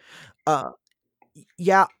 Yeah. Okay. Uh,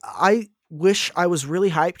 yeah, I wish I was really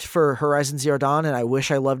hyped for Horizon Zero Dawn, and I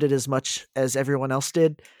wish I loved it as much as everyone else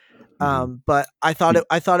did. Hmm. But I thought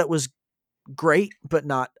it was great, but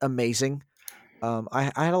not amazing. I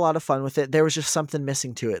had a lot of fun with it. There was just something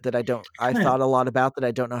missing to it that I Kinda, thought a lot about that I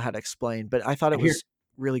don't know how to explain, but I thought I it hear was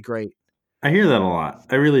really great. I hear that a lot.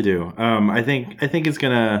 I really do. I think it's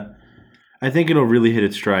gonna. I think it'll really hit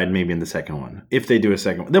its stride maybe in the second one. If they do a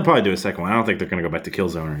second one, they'll probably do a second one. I don't think they're gonna go back to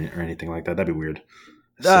Killzone or anything like that. That'd be weird.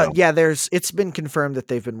 So Yeah, it's been confirmed that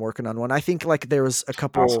they've been working on one. I think like there was a awesome.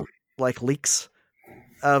 couple like leaks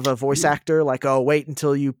of a voice actor, like, oh, wait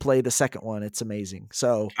until you play the second one. It's amazing.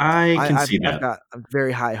 So I can I've see I've that. got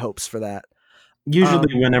very high hopes for that.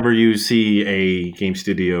 Usually, Um, whenever you see a game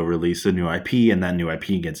studio release a new IP and that new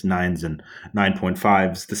IP gets nines and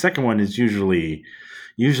 9.5s, the second one is usually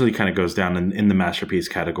kind of goes down in the masterpiece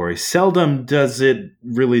category. Seldom does it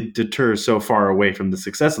really deter so far away from the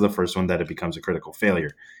success of the first one that it becomes a critical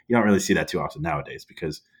failure. You don't really see that too often nowadays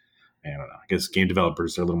because I don't know. I guess game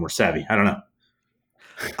developers are a little more savvy. I don't know.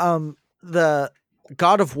 the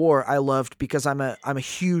God of War I loved because I'm a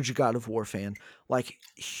huge God of War fan, like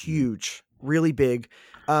huge, really big.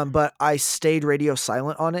 But I stayed radio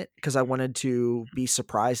silent on it because I wanted to be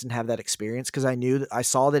surprised and have that experience because I knew that I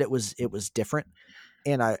saw that it was different,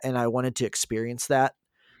 and I wanted to experience that.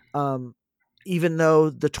 Um, Even though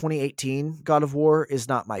the 2018 God of War is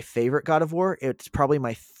not my favorite God of War, it's probably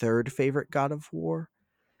my third favorite God of War,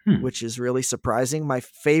 Hmm. which is really surprising. My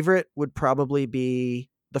favorite would probably be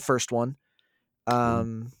the first one,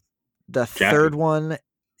 um, the Jackie. third one,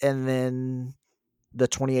 and then the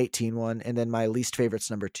 2018 one, and then my least favorite's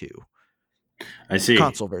number two. I see.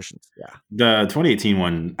 Console versions, yeah. The 2018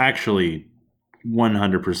 one actually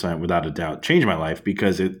 100% without a doubt changed my life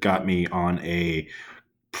because it got me on a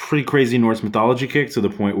pretty crazy Norse mythology kick to the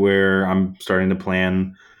point where I'm starting to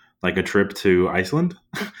plan like a trip to Iceland,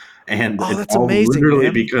 and Oh, it's that's all amazing, literally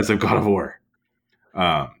man. because of God of War.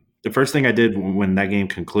 The first thing I did when that game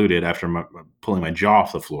concluded, after pulling my jaw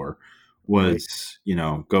off the floor, Right. was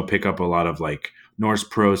go pick up a lot of like Norse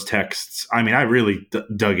prose texts. I mean, I really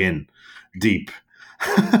dug in deep.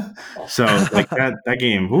 So like that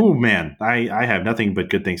game, oh man, I have nothing but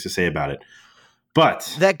good things to say about it.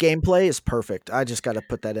 But That gameplay is perfect. I just got to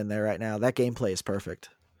put that in there right now. That gameplay is perfect.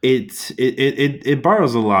 it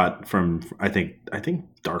borrows a lot from I think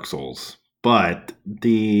Dark Souls, but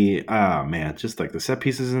the man, just like the set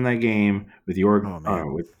pieces in that game with your Oh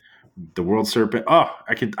man, with the World Serpent. Oh,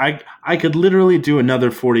 I could literally do another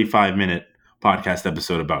 45-minute podcast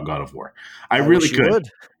episode about God of War. I I really wish you could. would.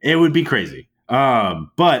 It would be crazy.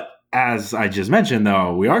 But as I just mentioned,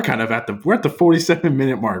 though, we are kind of we're at the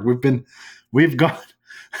 47-minute mark. We've gone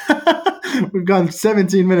we've gone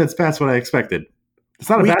 17 minutes past what I expected. It's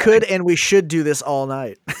not a We bad could thing. and we should do this all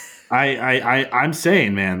night. I'm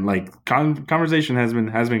saying, man, like conversation has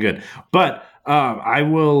been good, but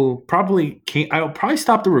I'll probably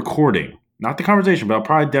stop the recording, not the conversation, but I'll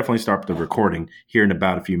probably definitely stop the recording here in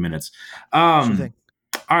about a few minutes. Sure Um, thing.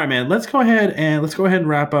 all right, man, let's go ahead and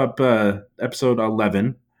wrap up episode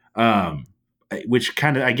 11. Um, which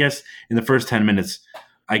kind of I guess in the first 10 minutes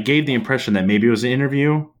I gave the impression that maybe it was an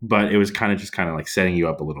interview, but it was kind of like setting you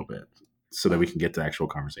up a little bit so that we can get to actual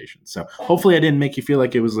conversation. So hopefully I didn't make you feel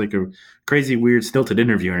like it was like a crazy, weird, stilted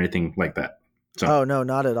interview or anything like that. So Oh no,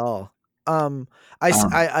 not at all. Um, um,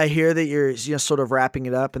 I hear that you're sort of wrapping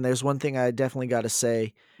it up, and there's one thing I definitely got to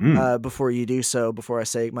say mm, before you do so, before I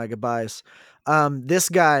say my goodbyes. This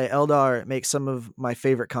guy Eldar makes some of my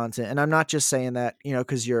favorite content, and I'm not just saying that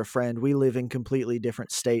because you're a friend. We live in completely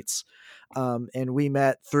different states, and we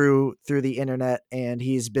met through the internet, and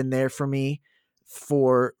he's been there for me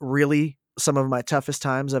for really some of my toughest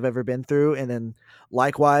times I've ever been through, and then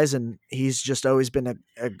likewise, and he's just always been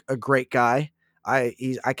a great guy. I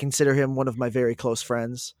consider him one of my very close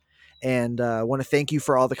friends, and want to thank you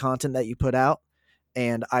for all the content that you put out.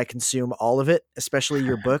 And I consume all of it, especially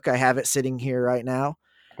your book. I have it sitting here right now.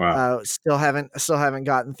 wow, Still haven't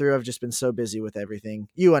gotten through. I've just been so busy with everything.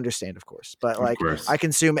 You understand, of course, but of like course. I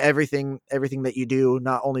consume everything that you do,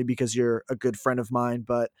 not only because you're a good friend of mine,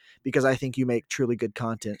 but because I think you make truly good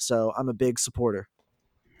content. So I'm a big supporter.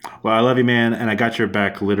 Well, I love you, man, and I got your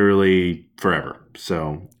back literally forever.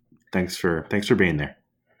 So thanks for being there.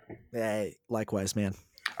 Hey, likewise, man.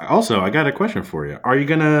 Also, I got a question for you. Are you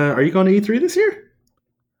going to E3 this year?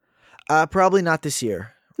 Probably not this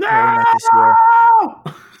year. Probably not this year.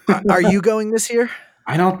 No! Are you going this year?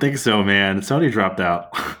 I don't think so, man. Sony dropped out.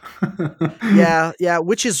 Yeah, yeah,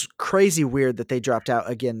 which is crazy weird that they dropped out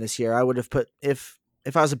again this year. I would have put if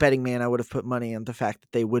If I was a betting man, I would have put money on the fact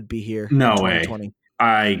that they would be here in No way. 2020.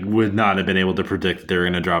 I would not have been able to predict that they're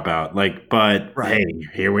going to drop out. Like, but Right. hey,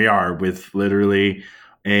 here we are with literally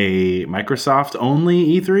a Microsoft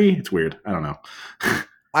only E3. It's weird. I don't know.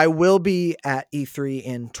 I will be at E3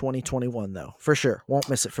 in 2021 though, for sure. Won't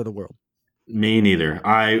miss it for the world. Me neither.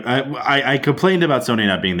 I complained about Sony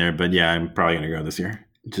not being there, but yeah, I'm probably going to go this year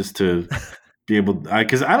just to be able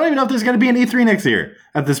because I don't even know if there's going to be an E3 next year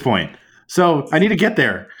at this point. So I need to get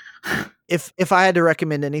there. If I had to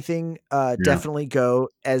recommend anything, Yeah. definitely go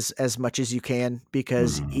as much as you can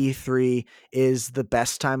because Mhm. E3 is the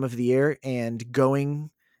best time of the year, and going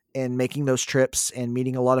and making those trips and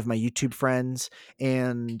meeting a lot of my YouTube friends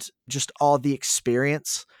and just all the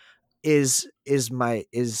experience is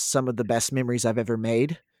some of the best memories I've ever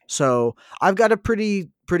made. So I've got a pretty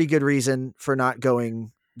good reason for not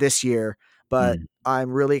going this year, but Mm. I'm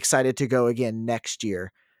really excited to go again next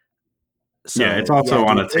year. Yeah, it's So yeah, also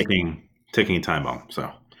on dude, a ticking time bomb.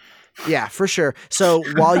 So yeah, for sure. So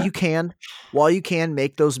while you can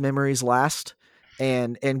make those memories last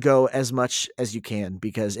and go as much as you can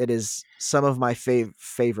because it is some of my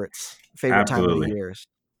favorite time of the absolutely, years.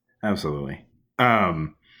 absolutely.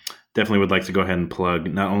 Um, Definitely would like to go ahead and plug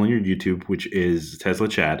not only your YouTube, which is Tesla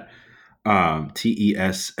Chad,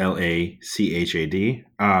 TeslaChad.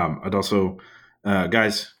 I'd also,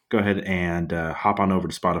 guys, go ahead and hop on over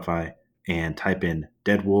to Spotify and type in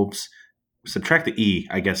Dead Wolves. Subtract the E,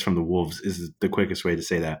 I guess, from the Wolves is the quickest way to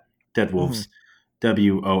say that. Dead Mhm. Wolves,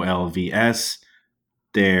 WOLVS.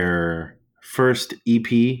 Their first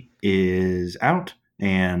EP is out,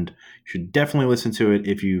 and you should definitely listen to it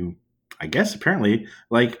if you, I guess, apparently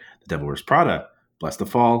like The Devil Wears Prada, Bless the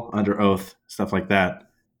Fall, Under Oath, stuff like that.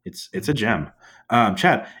 It's a Mhm. gem.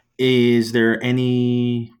 Chad, is there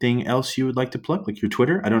anything else you would like to plug, like your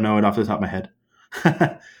Twitter? I don't know it off the top of my head.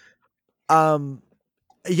 Um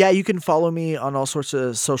yeah, you can follow me on all sorts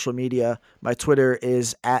of social media. My Twitter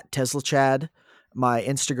is at TeslaChad. My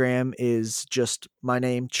Instagram is just my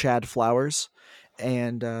name, Chad Flowers,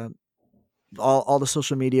 and all the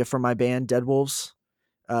social media for my band, Dead Wolves.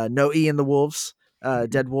 No E in the Wolves.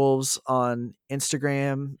 Dead Wolves on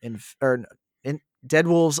Instagram or Dead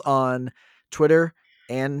Wolves on Twitter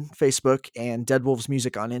and Facebook, and Dead Wolves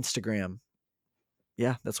Music on Instagram.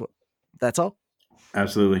 Yeah, that's all.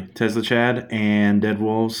 Absolutely. Tesla Chad and Dead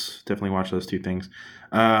Wolves. Definitely watch those two things.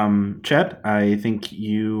 Chad, I think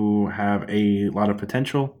you have a lot of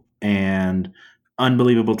potential and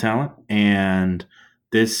unbelievable talent. And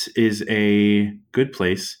this is a good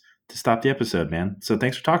place to stop the episode, man. So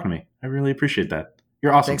thanks for talking to me. I really appreciate that.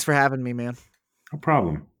 You're Thanks awesome. for having me, man. No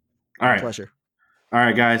problem. All My right. pleasure. All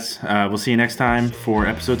right, guys. We'll see you next time for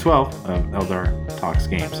episode 12 of Eldar Talks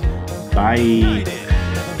Games. Bye.